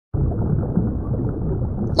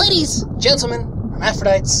Ladies, gentlemen,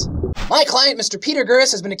 hermaphrodites, my client, Mr. Peter Guris,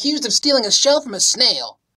 has been accused of stealing a shell from a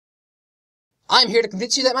snail. I'm here to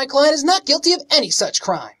convince you that my client is not guilty of any such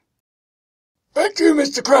crime. Thank you,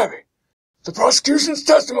 Mr. Crabby. The prosecution's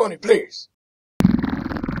testimony, please.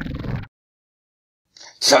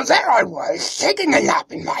 So there I was, taking a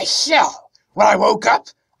nap in my shell. When I woke up,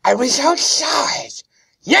 I was outside.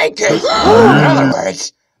 Naked! In other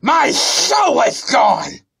words, my soul was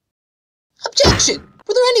gone! Objection!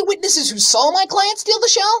 Were there any witnesses who saw my client steal the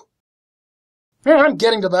shell? Yeah, I'm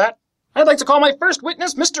getting to that. I'd like to call my first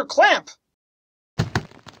witness, Mr. Clamp.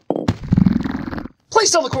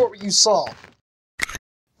 Please tell the court what you saw.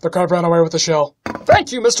 The crab ran away with the shell.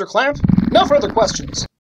 Thank you, Mr. Clamp. No further questions.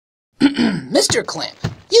 Mr. Clamp,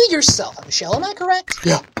 you yourself have a shell, am I correct?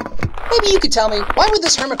 Yeah. Maybe you could tell me, why would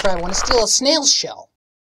this hermit crab want to steal a snail's shell?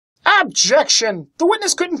 Objection! The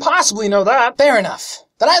witness couldn't possibly know that. Fair enough.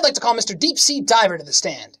 Then I'd like to call Mr. Deep Sea Diver to the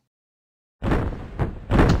stand.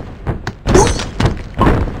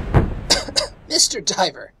 Mr.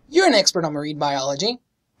 Diver, you're an expert on marine biology.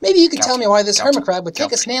 Maybe you could tell me why this hermit crab would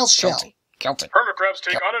take a snail's shell. Hermit crabs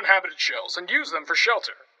take uninhabited shells and use them for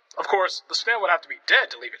shelter. Of course, the snail would have to be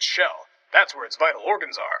dead to leave its shell. That's where its vital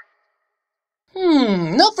organs are.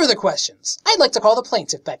 No further questions. I'd like to call the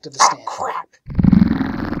plaintiff back to the stand. Oh, crap.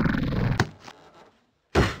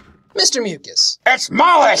 Mr. Mucus. It's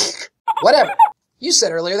mollusk! Whatever. You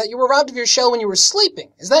said earlier that you were robbed of your shell when you were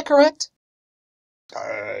sleeping. Is that correct?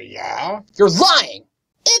 Yeah? You're lying!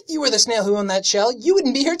 If you were the snail who owned that shell, you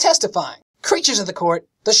wouldn't be here testifying. Creatures of the court,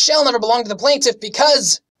 the shell never belonged to the plaintiff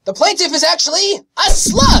because the plaintiff is actually a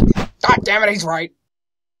slug! God damn it, he's right.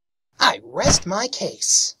 I rest my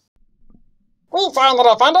case. We found the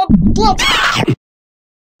defendant guilty.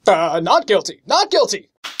 Not guilty. Not guilty.